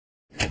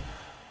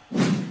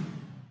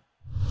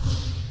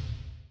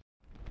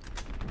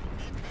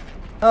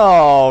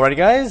Alrighty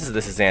guys,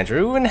 this is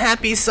Andrew, and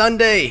happy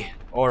Sunday!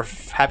 Or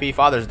happy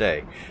Father's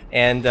Day.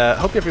 And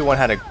hope everyone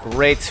had a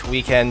great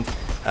weekend.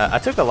 I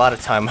took a lot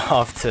of time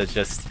off to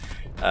just...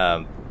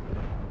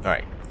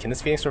 Alright, can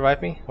this Phoenix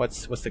revive me?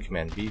 What's the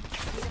command? B?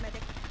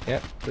 Yeah,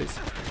 please.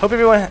 Hope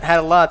everyone had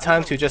a lot of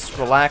time to just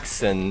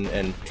relax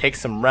and take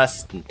some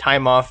rest and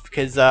time off,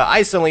 because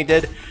I certainly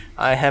did.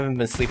 I haven't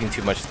been sleeping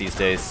too much these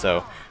days,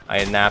 so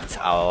I napped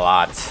a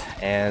lot.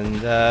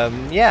 And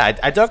yeah,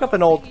 I dug up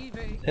an old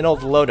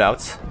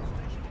loadout.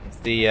 It's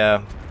the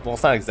well,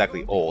 it's not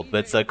exactly old,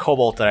 but it's a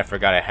Cobalt that I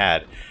forgot I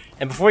had.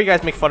 And before you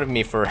guys make fun of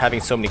me for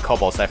having so many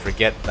Cobalts, I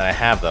forget that I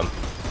have them.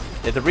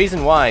 The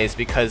reason why is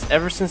because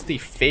ever since the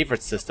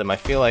favorite system, I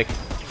feel like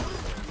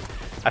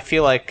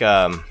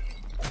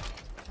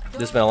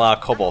there's been a lot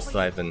of Cobalts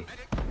that I've been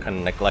kind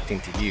of neglecting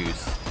to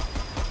use.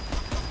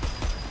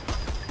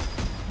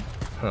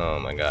 Oh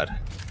my god.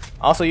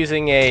 Also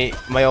using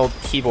my old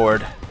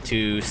keyboard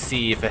to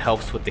see if it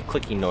helps with the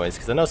clicking noise,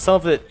 because I know some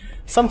of it,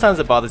 sometimes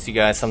it bothers you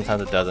guys,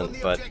 sometimes it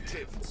doesn't, but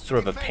it's sort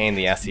of a pain in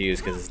the ass to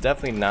use because it's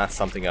definitely not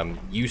something I'm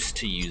used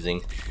to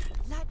using.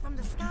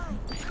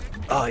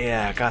 Oh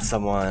yeah, I got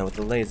someone with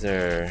the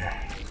laser.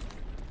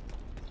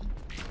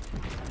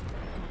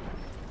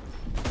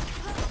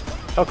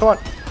 Oh, come on.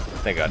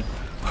 Thank god.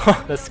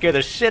 That scared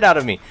the shit out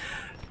of me.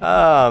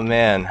 Oh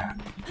man.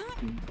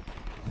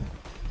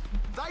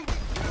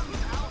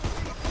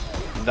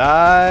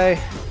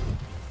 Die.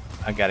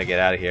 I gotta get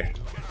out of here.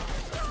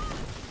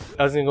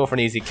 I was gonna go for an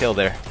easy kill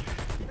there.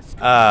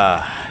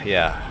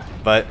 Yeah.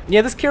 But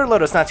yeah, this kandyrew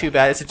load is not too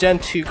bad. It's a Gen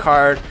 2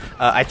 card.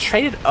 I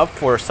traded up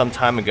for some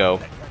time ago.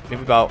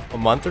 Maybe about a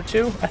month or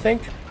two, I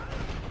think.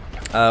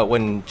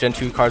 When Gen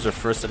 2 cards were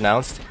first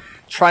announced.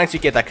 Trying to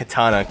get that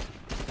katana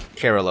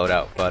kandyrew load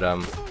out, but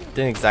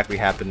didn't exactly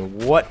happen.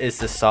 What is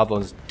this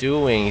Sawbones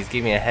doing? He's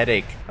giving me a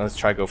headache. Let's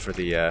try to go for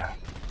the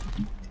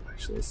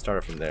actually let's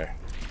start it from there.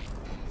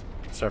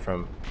 Start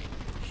from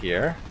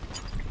here.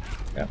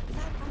 Yep.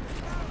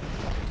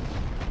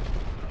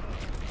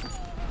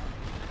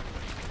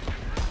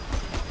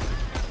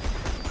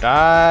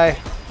 Die.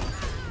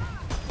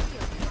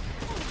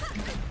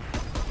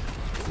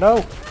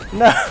 No.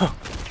 No.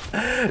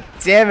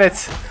 Damn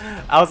it.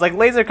 I was like,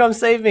 laser, come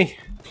save me.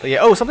 But yeah,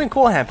 oh, something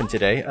cool happened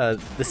today.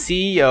 The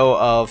CEO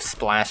of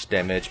Splash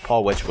Damage,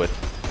 Paul Wedgwood.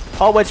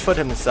 Paul Wedgwood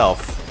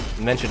himself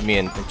mentioned me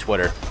in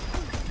Twitter,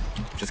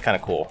 which is kind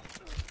of cool.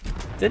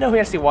 Didn't know he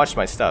actually watched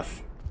my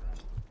stuff.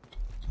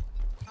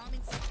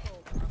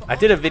 I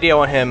did a video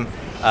on him,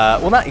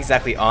 well, not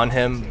exactly on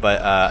him,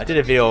 but I did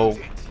a video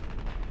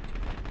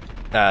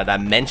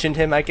that mentioned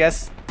him, I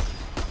guess,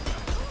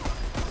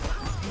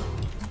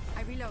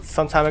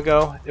 some time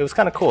ago. It was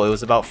kind of cool. It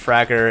was about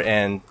Fragger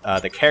and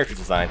the character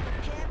design.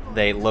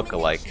 They look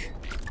alike.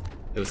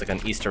 It was like an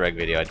Easter egg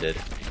video I did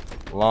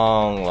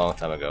long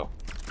time ago.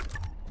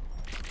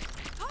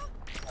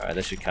 Alright,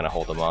 this should kind of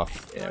hold them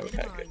off. Yeah, we're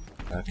kind of good.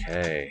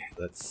 Okay,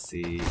 let's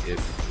see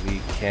if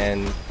we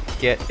can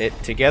get it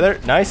together.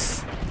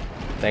 Nice.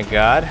 Thank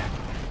God.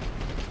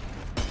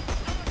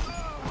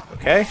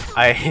 Okay,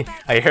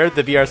 I heard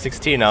the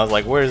BR-16. I was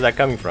like, where is that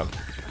coming from?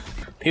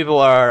 People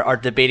are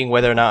debating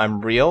whether or not I'm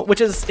real, which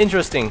is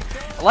interesting.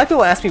 A lot of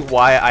people ask me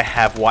why I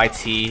have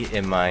YT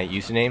in my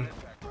username.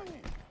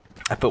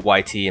 I put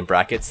YT in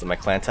brackets in my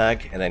clan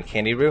tag, and then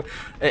kandyrew.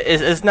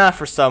 It's not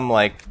for some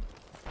like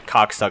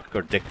cocksuck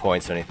or dick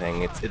points or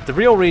anything. The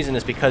real reason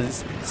is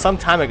because some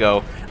time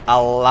ago,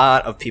 a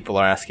lot of people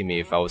are asking me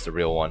if I was the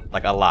real one,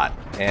 like a lot,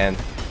 and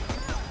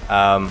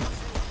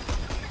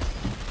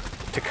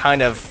to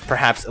kind of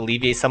perhaps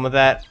alleviate some of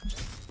that,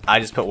 I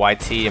just put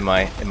YT in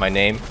my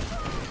name.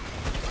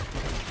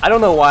 I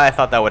don't know why I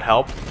thought that would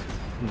help,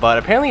 but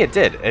apparently it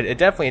did. It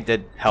definitely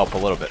did help a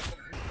little bit.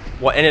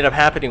 What ended up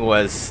happening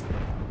was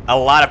a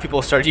lot of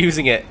people started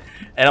using it,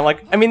 and I'm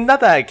like, I mean,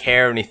 not that I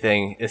care or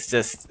anything. It was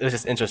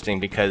just interesting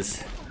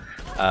because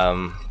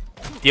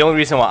the only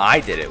reason why I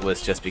did it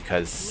was just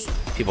because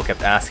people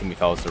kept asking me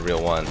if I was the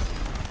real one.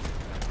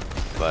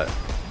 But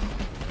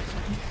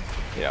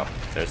you know,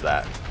 there's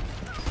that.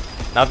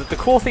 Now, the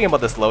cool thing about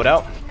this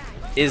loadout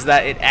is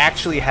that it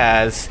actually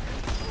has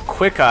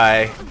quick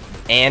eye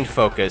and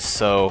focus,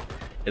 so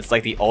it's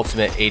like the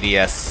ultimate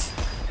ADS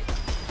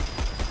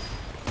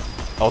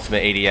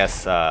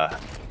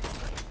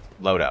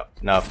loadout.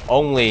 Now, if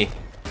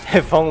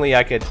only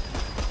I could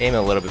aim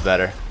a little bit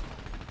better.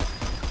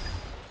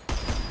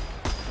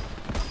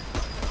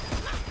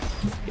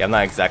 Yeah, I'm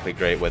not exactly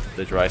great with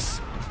the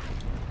Dreiss.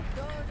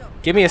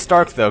 Give me a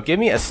Stark though. Give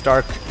me a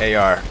Stark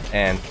AR,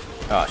 and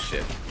oh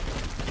shit,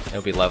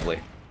 it'll be lovely.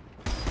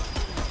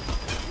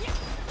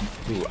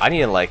 Ooh, I need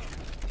to like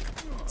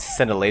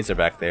send a laser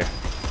back there.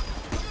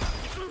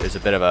 There's a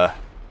bit of a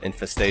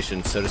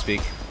infestation, so to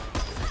speak.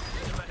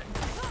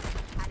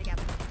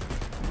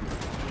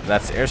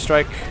 That's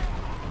airstrike.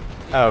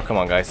 Oh, come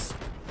on, guys.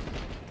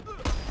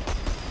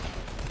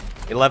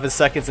 11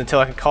 seconds until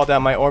I can call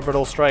down my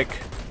orbital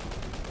strike.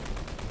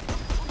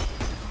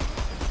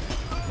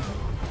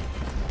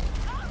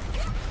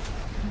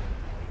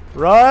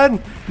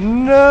 Run!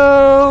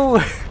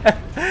 No!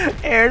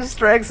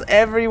 Airstrikes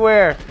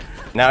everywhere!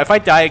 Now, if I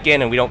die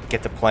again and we don't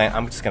get the plant,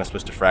 I'm just gonna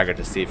switch to Fragger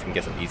to see if we can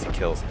get some easy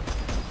kills.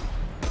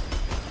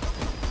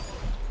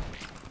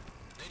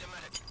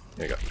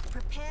 There you go.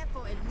 Prepare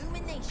for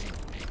illumination.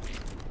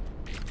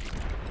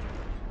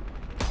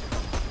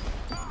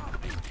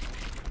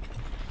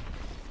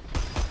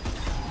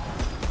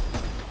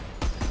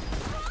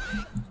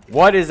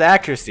 What is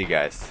accuracy,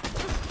 guys?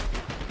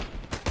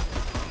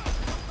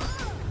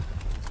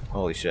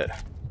 Holy shit.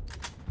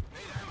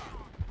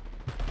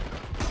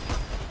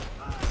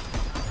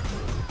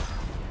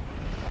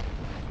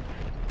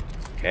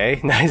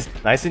 Okay,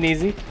 nice and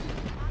easy.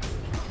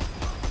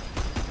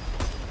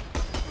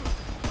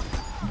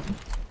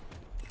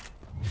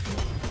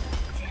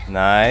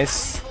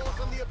 Nice.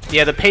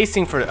 Yeah, the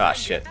pacing for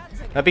shit.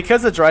 Now,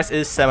 because the Dreiss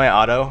is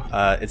semi-auto,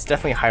 it's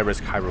definitely high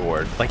risk, high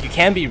reward. Like, you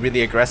can be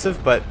really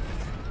aggressive, but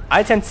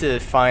I tend to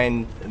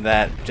find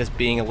that just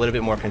being a little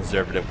bit more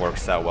conservative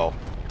works out well.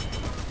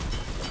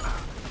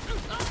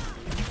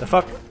 The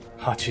fuck?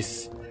 Oh,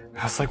 Jesus.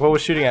 I was like, what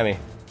was shooting at me?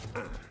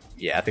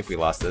 Yeah, I think we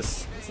lost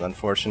this. It's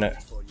unfortunate.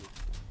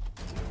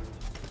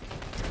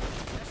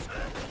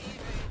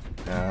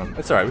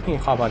 It's alright, we can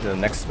hop on to the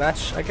next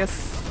match, I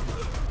guess.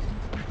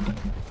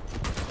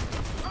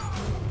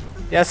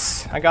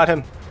 Yes, I got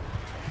him.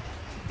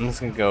 I'm just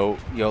gonna go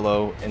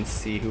YOLO and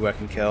see who I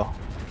can kill.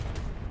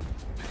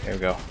 There we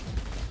go.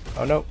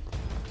 Oh no.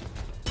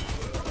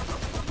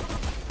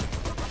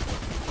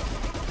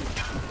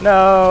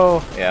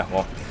 No! Yeah,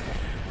 well.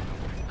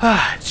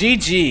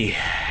 GG.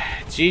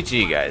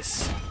 GG,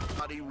 guys.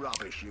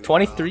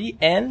 23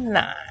 and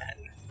 9.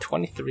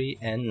 23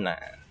 and 9.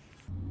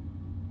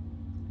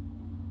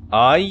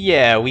 Oh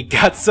yeah, we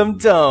got some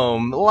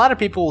Dome. A lot of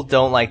people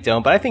don't like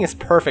Dome, but I think it's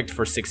perfect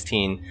for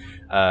 16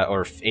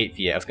 or 8.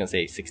 Yeah, I was gonna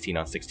say 16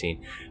 on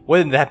 16.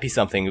 Wouldn't that be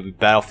something? It would be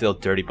Battlefield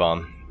Dirty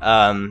Bomb.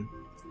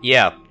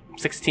 Yeah,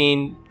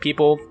 16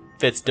 people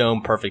fits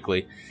Dome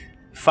perfectly.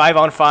 5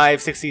 on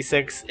 5,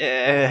 66.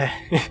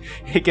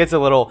 It gets a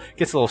little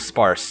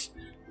sparse,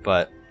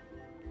 but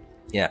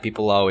yeah,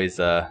 people always,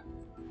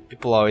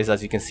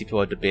 as you can see,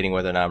 people are debating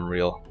whether or not I'm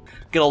real.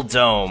 Good old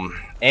Dome.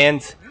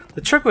 And the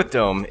trick with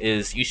Dome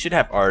is you should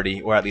have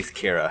Artie, or at least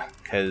Kira,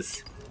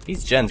 because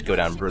these gens go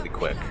down really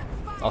quick.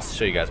 I'll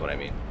show you guys what I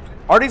mean.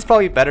 Artie's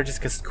probably better just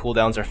because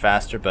cooldowns are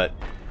faster, but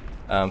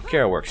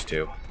Kira works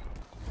too.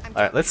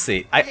 Alright, let's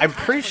see. I'm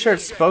pretty sure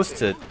it's supposed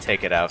to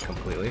take it out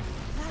completely.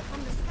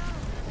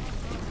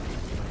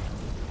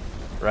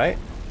 Right?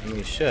 I mean,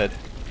 you should.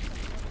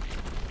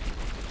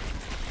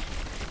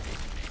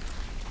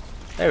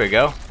 There we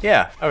go.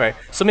 Yeah, alright.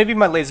 So maybe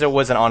my laser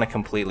wasn't on it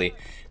completely.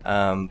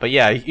 But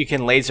yeah, you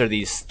can laser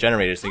these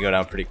generators, they go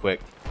down pretty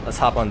quick. Let's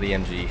hop on the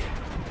MG.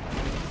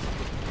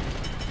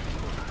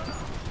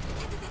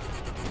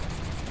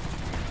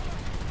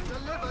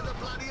 Deliver the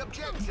bloody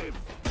objective.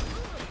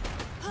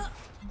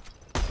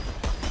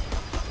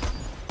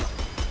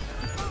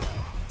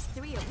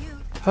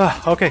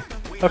 Okay,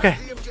 okay,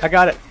 I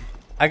got it.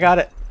 I got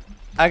it.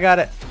 I got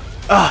it.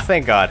 Oh,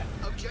 thank God.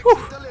 Whew.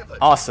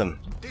 Awesome.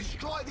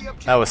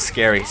 That was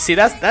scary. See,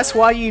 that's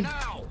why you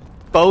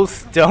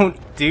both don't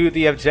do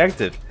the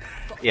objective.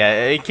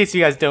 Yeah, in case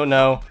you guys don't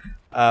know,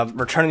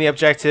 returning the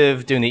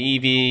objective, doing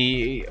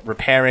the EV,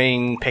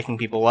 repairing, picking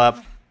people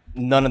up,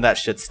 none of that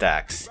shit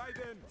stacks.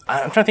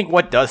 I'm trying to think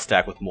what does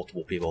stack with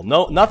multiple people.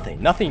 No,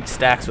 nothing. Nothing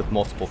stacks with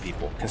multiple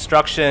people.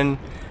 Construction,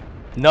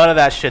 none of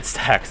that shit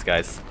stacks,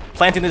 guys.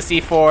 Planting the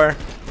C4,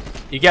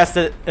 you guessed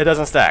it, it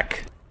doesn't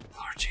stack.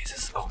 Lord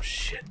Jesus, oh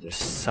shit, there's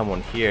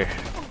someone here.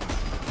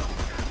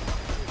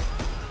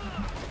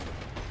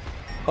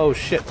 Oh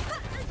shit.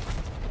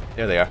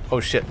 There they are. Oh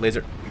shit,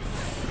 laser.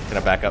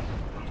 Gonna back up.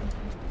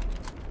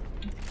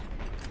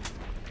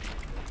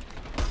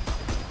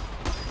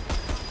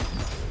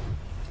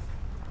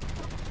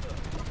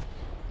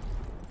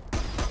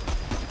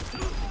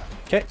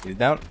 Okay, he's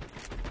down.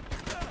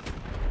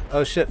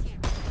 Oh shit.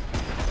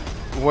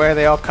 Where are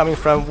they all coming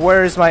from?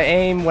 Where's my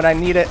aim when I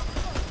need it?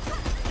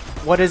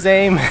 What is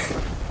aim?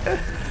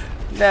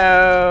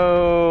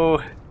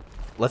 No.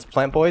 Let's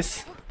plant,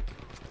 boys.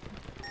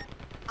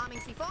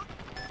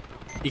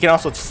 You can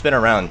also spin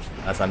around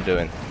as I'm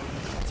doing.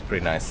 It's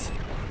pretty nice.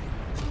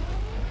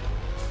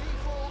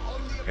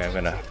 Okay, I'm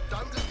gonna.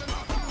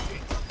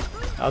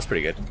 That was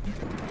pretty good.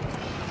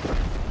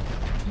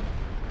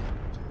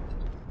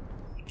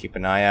 Keep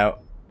an eye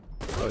out.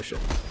 Oh shit.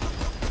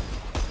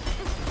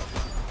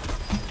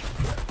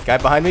 Guy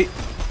behind me.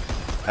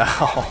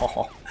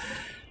 Oh.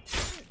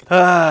 All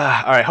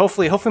right.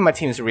 Hopefully my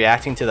team is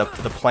reacting to the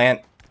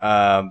plant.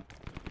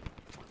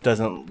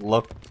 Doesn't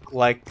look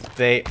like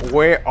they.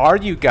 Where are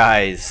you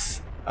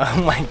guys?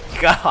 Oh my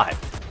God.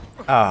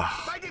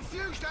 Oh. They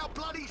defused our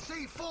bloody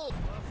C4.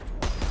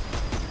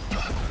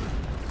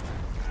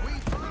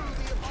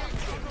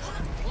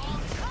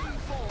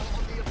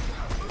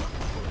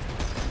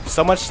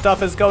 So much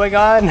stuff is going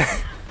on.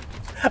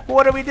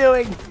 What are we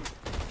doing?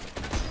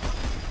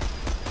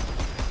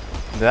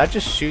 Did I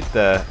just shoot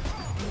the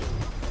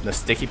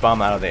sticky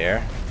bomb out of the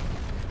air?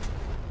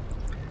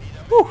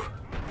 Whew.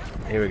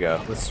 Here we go.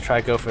 Let's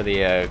try go for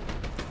the.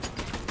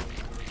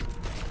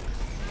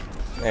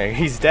 There,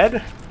 he's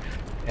dead.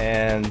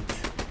 And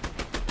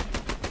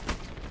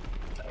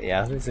yeah,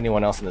 I don't think there's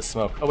anyone else in the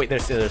smoke. Oh wait,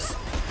 there's.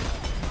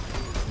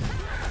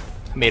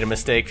 Made a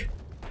mistake.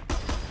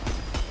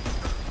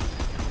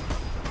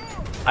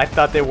 I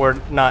thought there were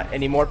not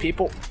any more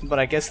people, but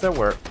I guess there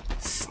were.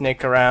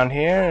 Snake around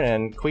here,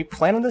 and can we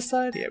plant on this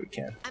side? Yeah, we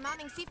can. I'm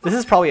mounting C4. This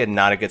is probably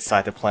not a good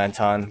side to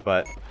plant on,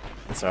 but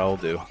that's all we'll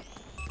do.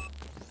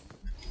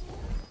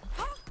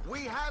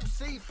 We have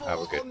C4 Oh,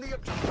 we're good. on the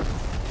objective.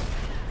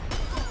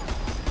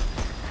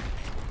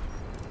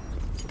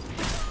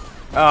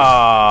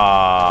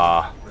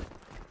 Ah,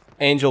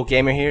 Angel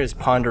Gamer here is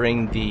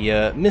pondering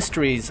the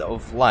mysteries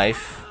of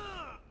life.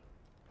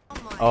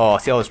 Oh,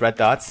 see all those red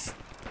dots?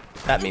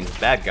 That means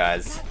bad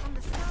guys.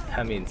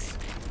 That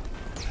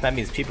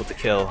means people to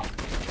kill.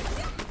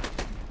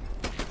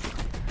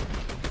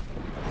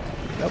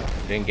 Nope,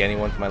 didn't get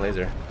anyone with my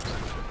laser.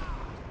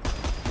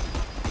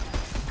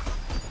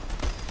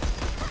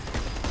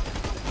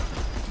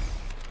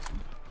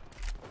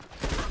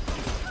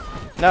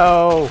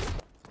 No.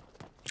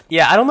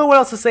 Yeah, I don't know what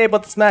else to say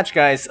about this match,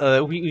 guys.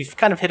 We've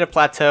kind of hit a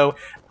plateau.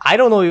 I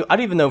don't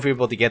even know if we're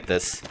able to get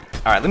this.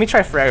 All right, let me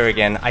try Frere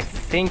again. I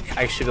think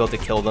I should be able to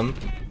kill them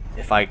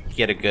if I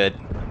get a good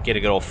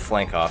old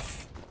flank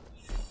off.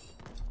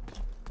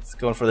 Let's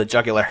go in for the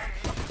jugular.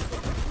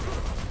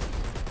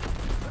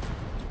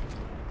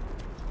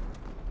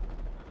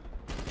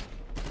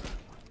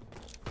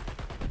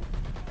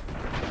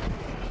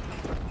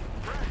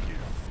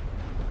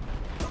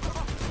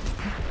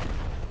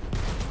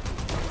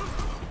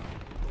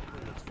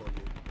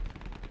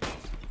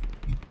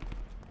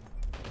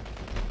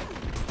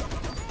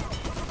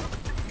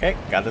 Okay,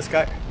 got this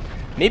guy.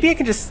 Maybe I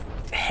can just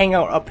hang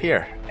out up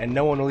here and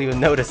no one will even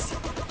notice.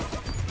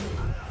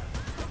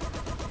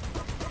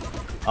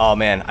 Oh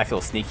man, I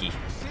feel sneaky.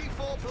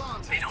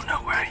 They don't know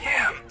where I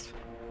am.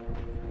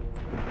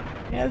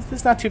 Yeah, this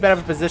is not too bad of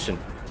a position.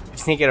 We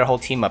just need to get our whole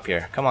team up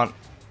here. Come on.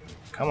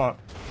 Come on.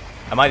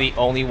 Am I the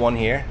only one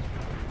here?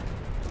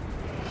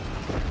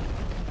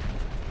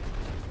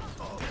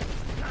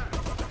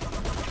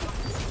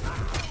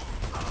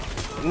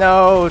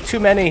 No, too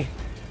many.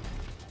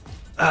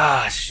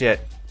 Ah,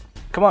 shit.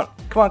 Come on,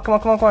 come on, come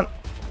on, come on, come on.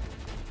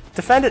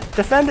 Defend it,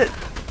 defend it.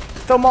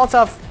 Throw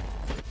Molotov.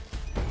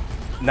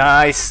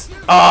 Nice.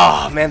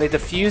 Oh, man, they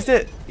defused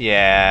it?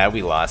 Yeah,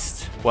 we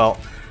lost. Well,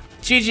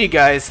 GG,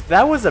 guys.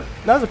 That was a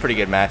pretty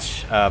good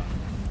match.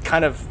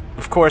 Kind of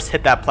course,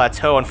 hit that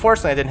plateau.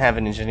 Unfortunately, I didn't have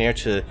an engineer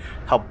to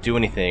help do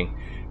anything.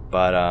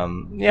 But,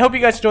 yeah, I hope you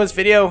guys enjoyed this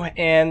video,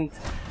 and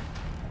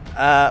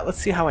let's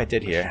see how I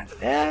did here.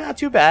 Yeah, not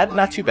too bad,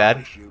 not too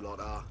bad.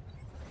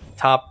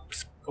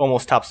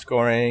 Almost top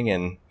scoring,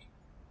 and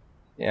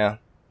yeah,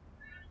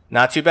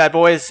 not too bad,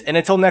 boys. And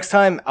until next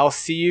time, I'll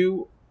see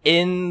you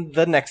in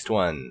the next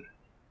one.